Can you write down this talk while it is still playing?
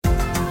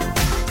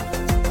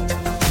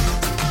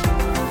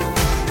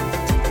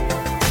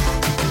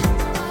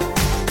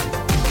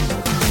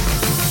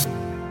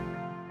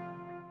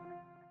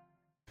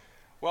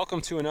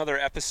welcome to another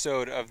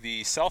episode of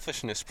the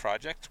Selfishness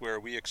Project, where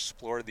we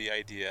explore the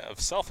idea of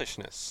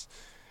selfishness.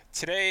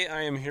 Today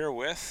I am here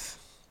with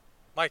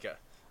Micah.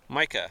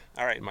 Micah.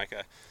 All right,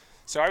 Micah.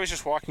 So I was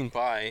just walking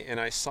by and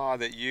I saw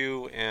that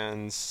you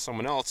and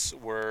someone else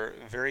were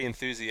very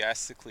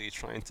enthusiastically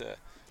trying to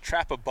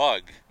trap a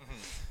bug.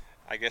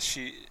 I guess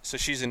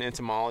she's an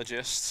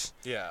entomologist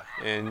Yeah.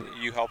 and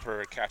you help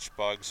her catch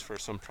bugs for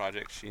some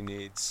project she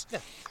needs. Yeah.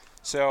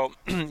 So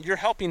you're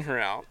helping her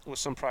out with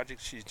some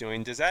project she's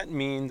doing. Does that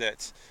mean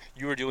that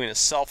you are doing a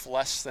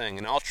selfless thing,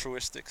 an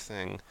altruistic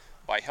thing,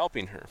 by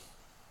helping her?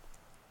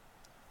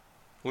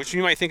 Which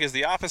you might think is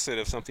the opposite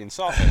of something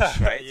selfish,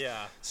 right?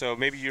 Yeah. So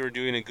maybe you were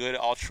doing a good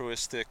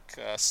altruistic,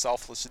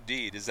 selfless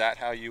deed. Is that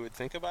how you would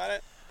think about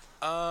it?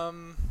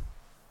 Um.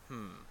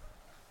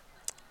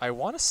 I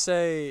want to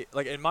say,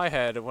 like in my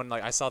head, when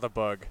I saw the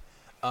bug,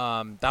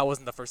 that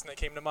wasn't the first thing that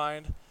came to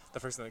mind. The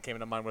first thing that came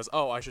to mind was,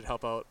 oh, I should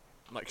help out.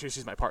 Like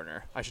she's my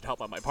partner. I should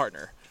help out my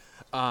partner.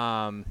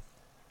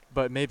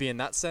 But maybe in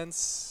that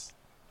sense,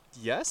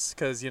 yes,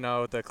 because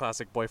the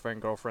classic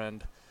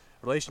boyfriend-girlfriend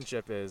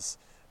relationship is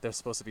they're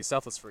supposed to be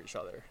selfless for each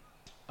other.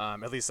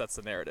 At least that's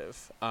the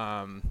narrative.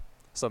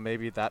 So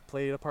maybe that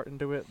played a part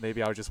into it.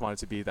 Maybe I just wanted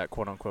to be that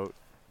quote-unquote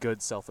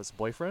good selfless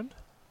boyfriend.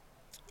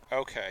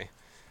 Okay.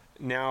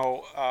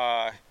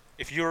 Now,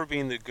 if you were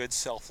being the good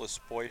selfless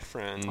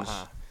boyfriend,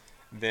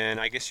 then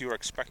I guess you were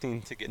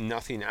expecting to get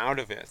nothing out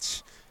of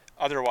it.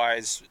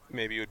 Otherwise,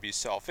 maybe it would be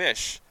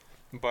selfish.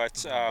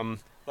 But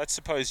let's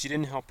suppose you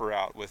didn't help her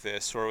out with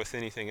this or with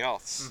anything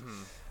else.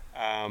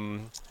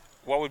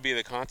 What would be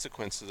the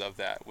consequences of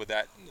that? Would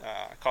that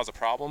cause a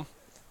problem?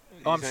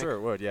 Oh, I'm sure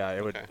it would. Yeah,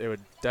 it would. Okay. It would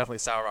definitely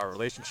sour our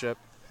relationship.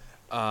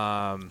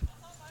 And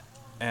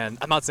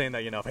I'm not saying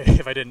that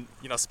if I didn't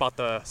spot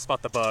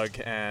the bug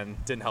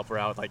and didn't help her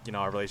out,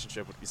 our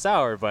relationship would be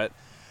sour. But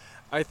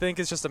I think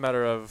it's just a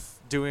matter of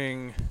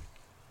doing,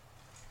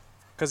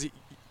 because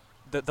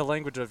the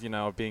language of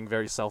being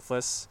very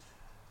selfless,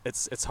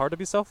 it's hard to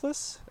be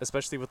selfless,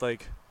 especially with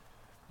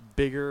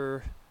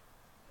bigger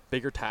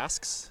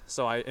tasks.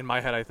 So in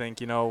my head I think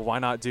why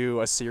not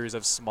do a series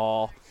of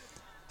small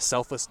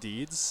selfless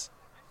deeds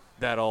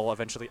that'll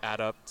eventually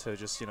add up to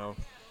just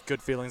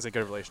good feelings and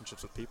good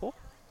relationships with people.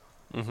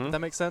 If that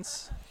makes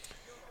sense.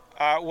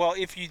 Well,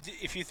 if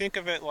you think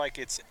of it like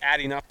it's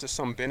adding up to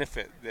some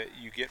benefit that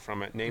you get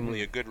from it,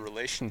 namely a good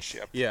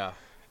relationship, Yeah.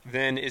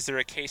 then is there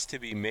a case to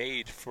be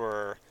made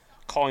for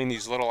calling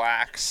these little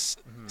acts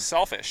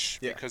selfish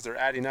Yeah. because they're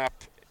adding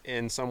up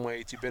in some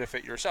way to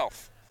benefit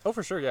yourself? Oh,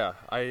 for sure. Yeah,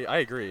 I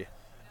agree.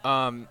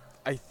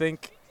 I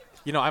think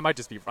I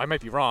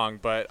might be wrong,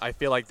 but I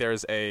feel like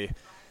there's a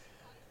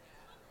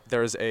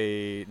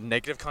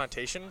negative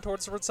connotation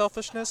towards the word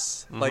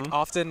selfishness.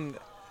 Often,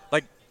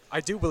 I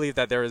do believe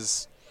that there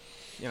is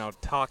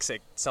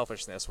toxic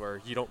selfishness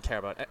where you don't care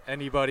about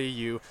anybody,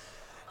 you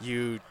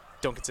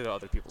don't consider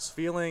other people's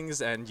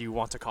feelings, and you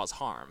want to cause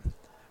harm.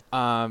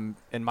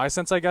 In my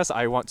sense, I guess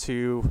I want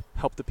to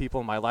help the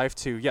people in my life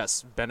to,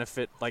 yes,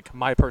 benefit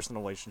my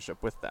personal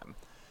relationship with them.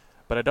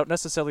 But I don't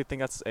necessarily think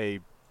that's a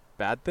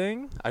bad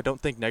thing. I don't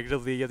think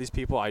negatively of these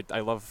people. I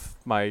love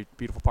my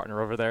beautiful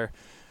partner over there.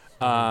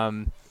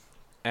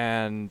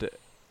 And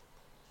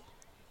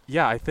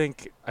yeah, I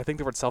think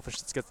the word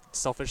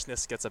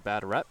selfishness gets a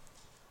bad rep.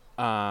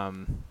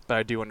 But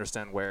I do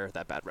understand where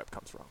that bad rep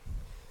comes from.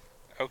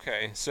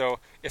 Okay, so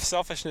if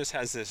selfishness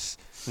has this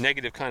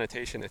negative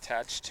connotation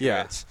attached to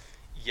Yeah. it,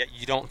 yet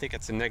you don't think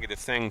it's a negative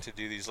thing to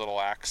do these little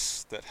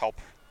acts that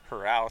help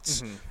her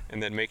out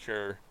and then make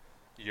your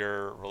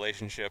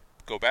relationship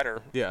go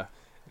better, Yeah.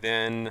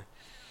 then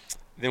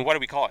what do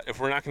we call it? If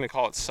we're not going to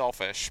call it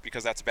selfish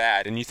because that's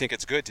bad and you think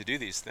it's good to do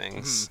these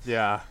things,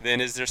 Yeah.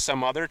 then is there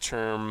some other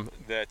term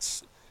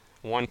that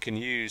one can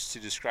use to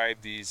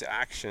describe these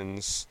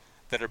actions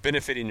that are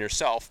benefiting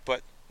yourself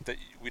but that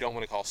we don't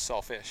want to call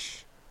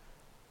selfish?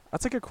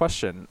 That's a good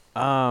question.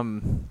 Off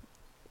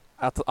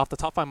the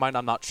top of my mind,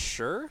 I'm not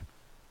sure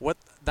what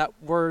that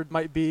word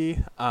might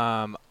be.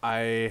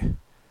 I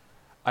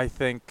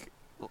think,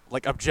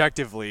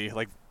 objectively,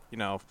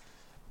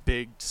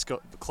 big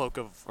cloak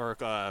of or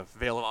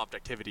veil of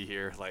objectivity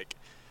here.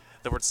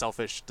 The word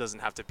selfish doesn't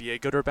have to be a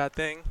good or bad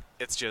thing.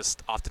 It's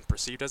just often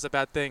perceived as a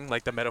bad thing.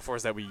 The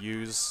metaphors that we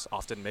use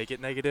often make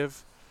it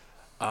negative.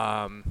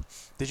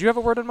 Did you have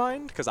a word in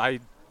mind? Because I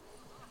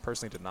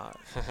personally did not.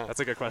 That's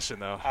a good question,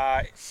 though.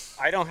 I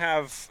don't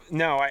have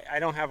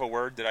a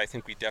word that I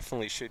think we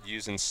definitely should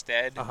use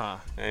instead.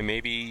 And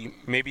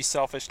maybe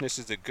selfishness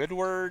is a good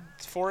word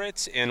for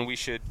it, and we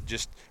should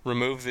just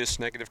remove this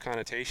negative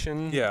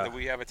connotation that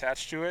we have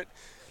attached to it.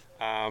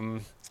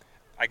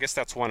 I guess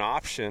that's one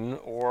option,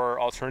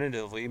 or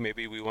alternatively,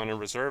 maybe we want to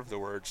reserve the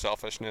word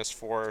selfishness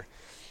for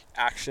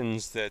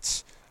actions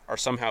that are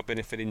somehow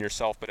benefiting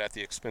yourself but at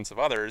the expense of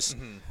others.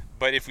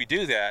 But if we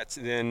do that,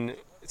 then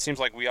it seems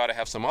like we ought to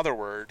have some other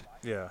word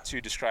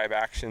to describe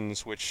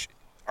actions which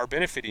are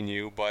benefiting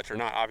you but are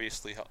not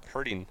obviously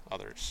hurting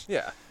others.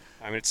 Yeah.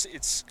 I mean,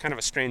 it's kind of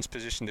a strange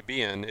position to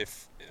be in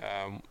if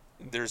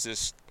there's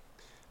this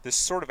this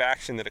sort of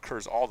action that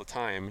occurs all the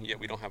time, yet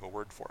we don't have a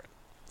word for it.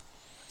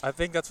 I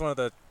think that's one of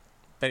the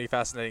many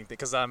fascinating things,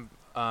 because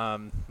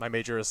my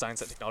major is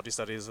science and technology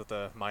studies with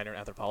a minor in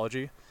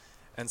anthropology,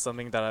 and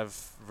something that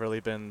I've really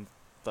been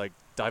like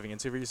diving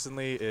into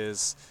recently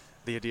is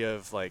the idea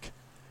of like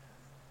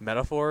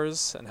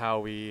metaphors and how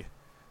we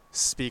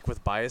speak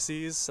with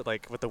biases,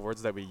 like with the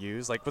words that we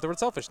use. Like with the word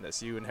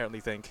selfishness, you inherently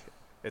think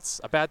it's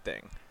a bad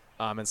thing,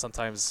 and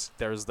sometimes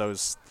there's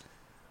those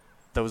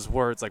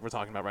words like we're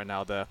talking about right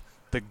now, the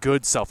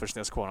good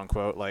selfishness, quote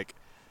unquote. Like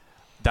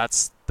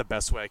that's the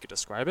best way I could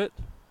describe it.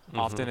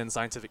 Often in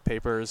scientific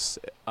papers,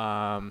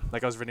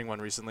 like I was reading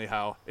one recently,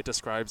 how it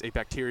describes a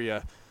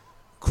bacteria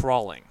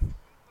crawling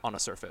on a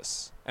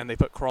surface, and they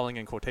put crawling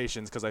in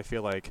quotations because I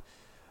feel like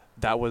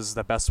that was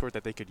the best word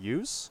that they could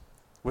use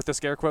with the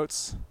scare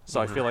quotes. So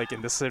I feel like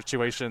in this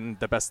situation,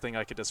 the best thing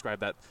I could describe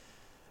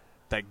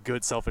that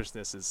good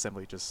selfishness is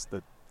simply just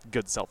the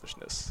good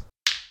selfishness.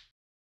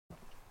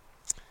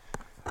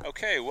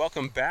 Okay,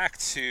 welcome back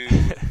to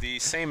the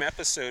same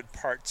episode,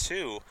 part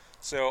 2.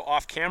 So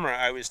off camera,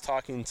 I was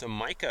talking to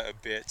Micah a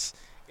bit,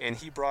 and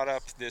he brought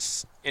up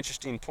this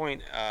interesting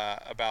point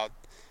about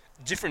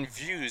different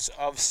views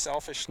of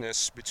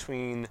selfishness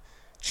between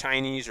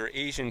Chinese or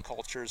Asian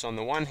cultures on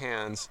the one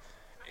hand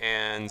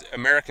and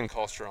American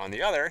culture on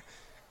the other.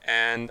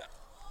 And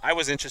I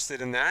was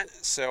interested in that,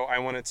 so I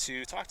wanted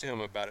to talk to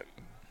him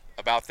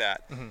about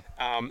that.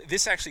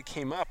 This actually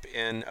came up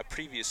in a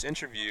previous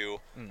interview.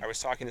 I was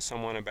talking to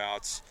someone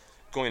about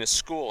going to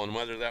school and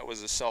whether that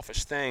was a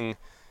selfish thing.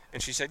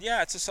 And she said,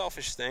 yeah, it's a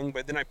selfish thing.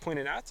 But then I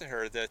pointed out to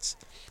her that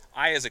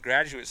I, as a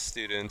graduate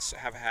student,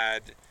 have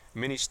had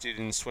many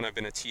students when I've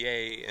been a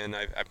TA, and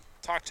I've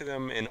talked to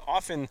them, and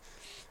often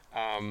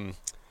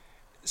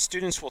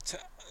students will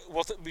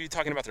be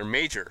talking about their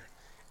major,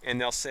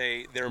 and they'll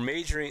say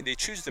they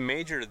choose the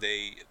major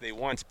they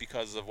want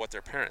because of what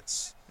their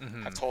parents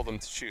have told them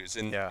to choose.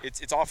 And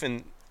it's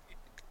often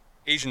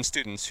Asian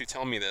students who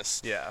tell me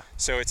this. Yeah.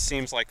 So it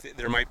seems like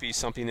there might be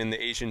something in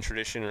the Asian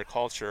tradition or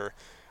culture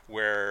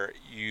where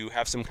you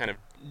have some kind of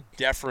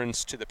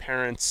deference to the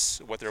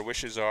parents, what their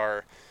wishes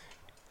are,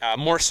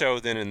 more so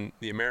than in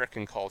the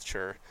American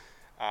culture.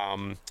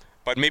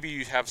 But maybe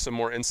you have some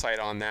more insight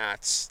on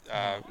that,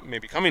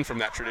 maybe coming from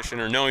that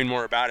tradition or knowing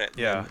more about it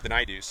than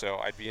I do. So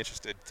I'd be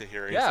interested to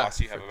hear any thoughts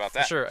you have about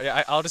that. Sure.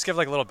 Yeah, I'll just give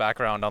like a little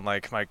background on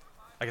like my,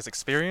 I guess,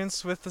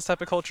 experience with this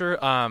type of culture.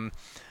 I'm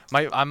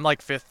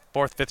like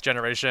fourth, fifth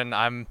generation.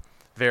 I'm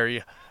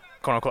very,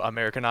 quote unquote,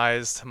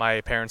 Americanized.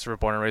 My parents were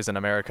born and raised in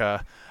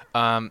America.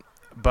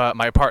 But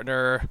my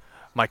partner,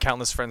 my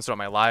countless friends throughout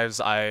my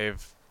lives,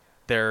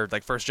 they're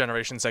like first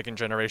generation, second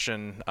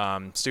generation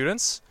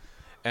students,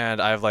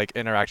 and I've like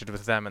interacted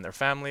with them and their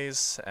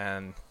families.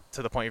 And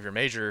to the point of your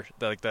major,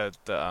 the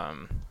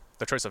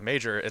choice of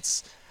major,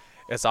 it's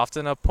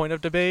often a point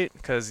of debate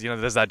because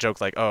there's that joke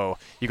like, oh,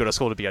 you go to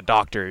school to be a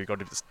doctor, you go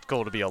to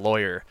school to be a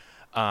lawyer,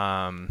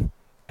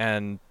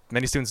 and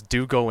many students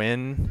do go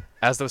in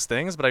as those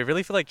things. But I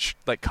really feel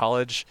like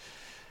college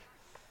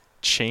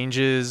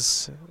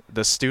changes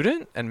the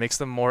student and makes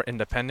them more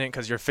independent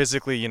because you're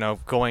physically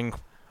going,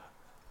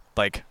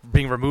 like,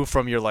 being removed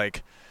from your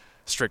like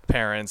strict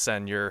parents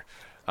and your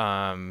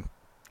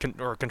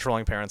or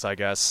controlling parents, I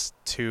guess,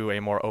 to a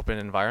more open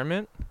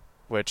environment,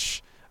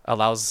 which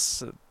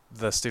allows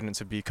the student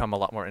to become a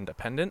lot more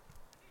independent.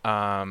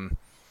 And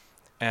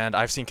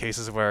I've seen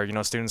cases where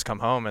students come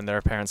home and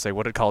their parents say,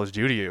 "What did college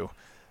do to you?"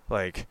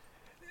 Like,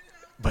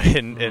 but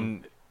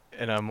in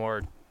a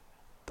more,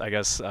 I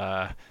guess,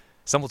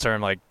 simple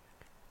term, like,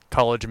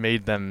 college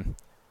made them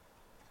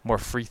more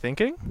free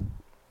thinking,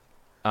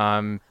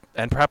 and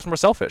perhaps more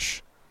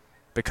selfish,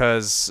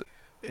 because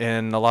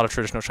in a lot of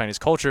traditional Chinese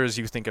cultures,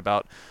 you think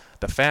about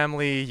the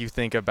family, you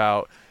think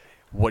about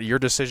what your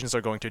decisions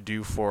are going to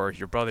do for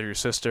your brother, your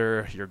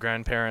sister, your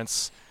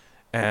grandparents,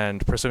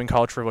 and pursuing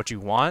college for what you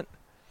want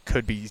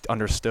could be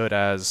understood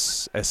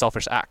as a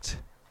selfish act.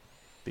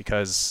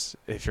 Because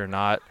if you're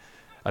not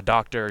a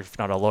doctor, if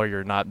you're not a lawyer,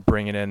 you're not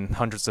bringing in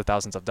hundreds of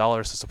thousands of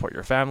dollars to support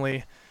your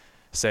family.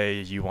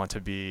 Say you want to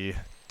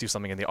do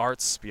something in the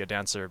arts, be a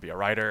dancer, be a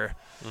writer.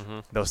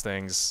 Those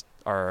things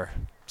are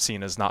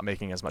seen as not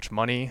making as much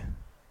money,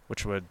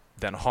 which would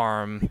then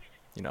harm,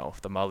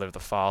 the mother, the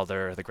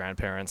father, the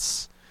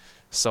grandparents.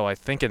 So I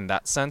think in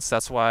that sense,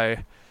 that's why,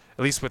 at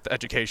least with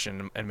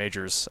education and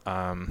majors,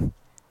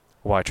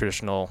 why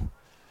traditional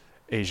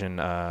Asian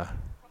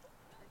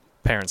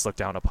parents look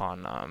down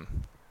upon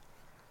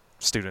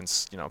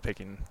students,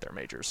 picking their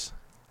majors.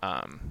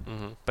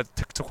 But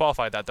to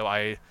qualify that, though,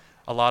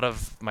 a lot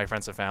of my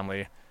friends and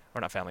family,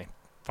 or not family,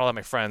 a lot of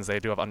my friends, they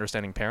do have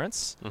understanding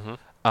parents.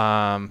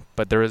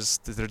 But there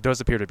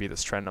does appear to be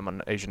this trend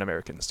among Asian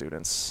American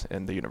students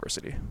in the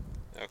university.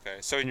 Okay,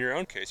 so in your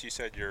own case, you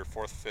said you're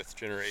fourth, fifth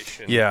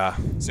generation. Yeah.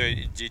 So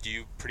did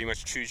you pretty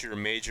much choose your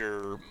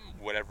major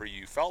whatever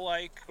you felt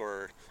like,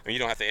 or you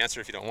don't have to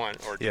answer if you don't want,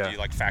 or did you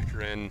like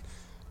factor in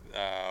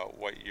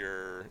what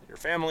your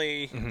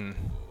family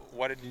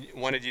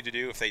wanted you to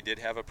do if they did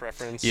have a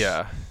preference?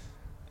 Yeah.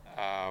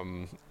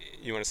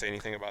 You want to say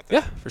anything about that?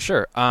 Yeah, for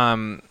sure.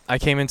 I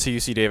came into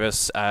UC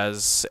Davis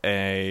as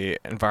a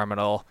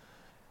environmental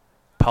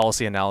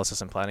policy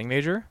analysis and planning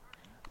major.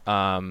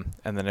 And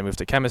then I moved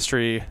to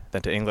chemistry,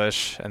 then to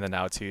English, and then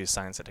now to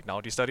science and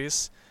technology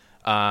studies.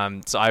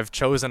 So I've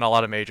chosen a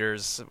lot of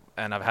majors,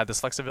 and I've had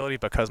this flexibility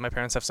because my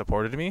parents have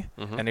supported me,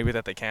 and maybe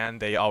that they can.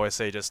 They always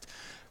say just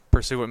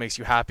pursue what makes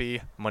you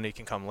happy. Money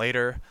can come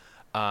later.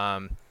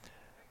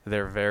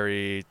 They're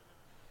very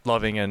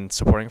loving and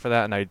supporting for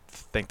that, and I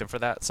thank them for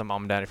that. So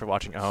mom and daddy for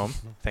watching at home,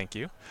 thank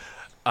you.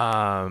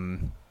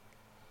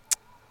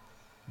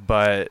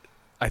 But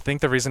I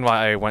think the reason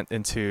why I went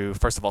into,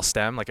 first of all,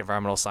 STEM, like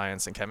environmental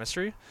science and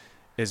chemistry,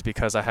 is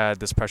because I had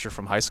this pressure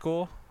from high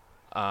school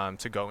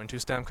to go into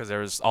STEM because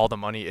there's all the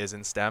money is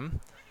in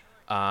STEM.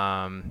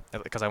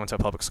 Because I went to a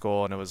public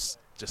school and it was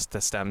just the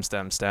STEM.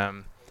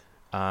 So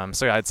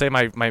yeah, I'd say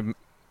my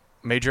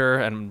major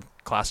and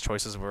class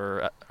choices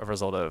were a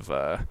result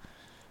of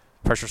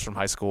pressures from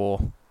high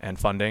school and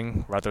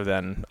funding rather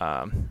than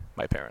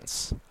my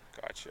parents.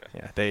 Gotcha.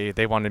 Yeah,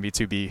 they wanted me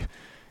to be,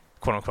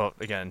 quote unquote,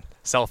 again,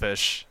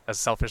 selfish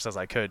as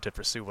I could to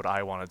pursue what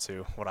I wanted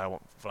to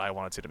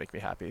make me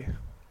happy.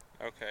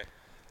 Okay.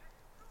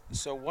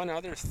 So one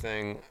other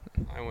thing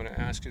I want to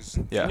ask is,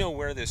 do Yeah. you know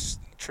where this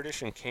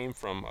tradition came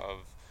from of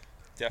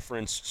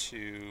deference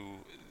to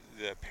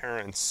the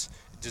parents?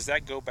 Does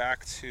that go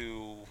back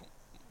to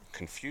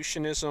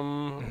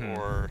Confucianism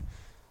or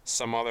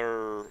some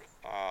other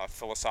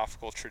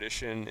philosophical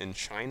tradition in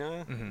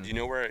China? Do you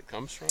know where it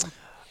comes from?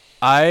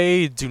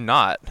 I do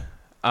not.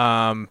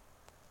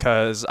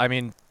 Because, I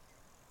mean,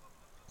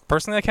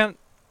 personally, I can't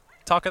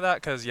talk of that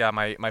because, yeah,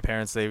 my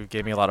parents, they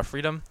gave me a lot of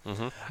freedom.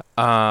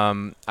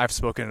 I've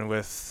spoken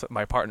with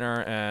my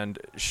partner, and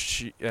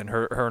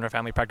her and her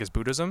family practice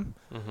Buddhism.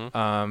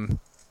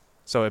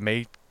 So it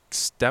may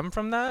stem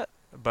from that,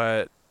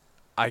 but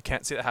I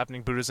can't see that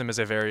happening. Buddhism is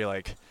a very,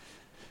 like,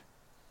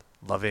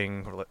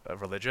 loving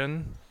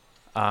religion.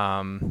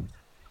 So,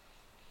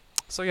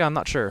 yeah, I'm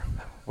not sure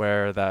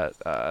where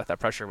that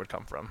pressure would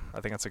come from. I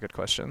think that's a good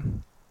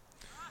question.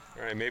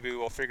 All right, maybe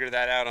we'll figure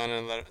that out on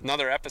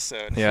another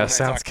episode. Yeah,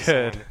 sounds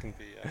good. It can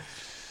be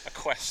a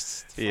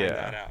quest to find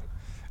that out.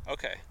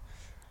 Okay.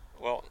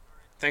 Well,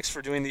 thanks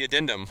for doing the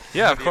addendum.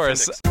 Yeah, of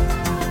course. Appendix.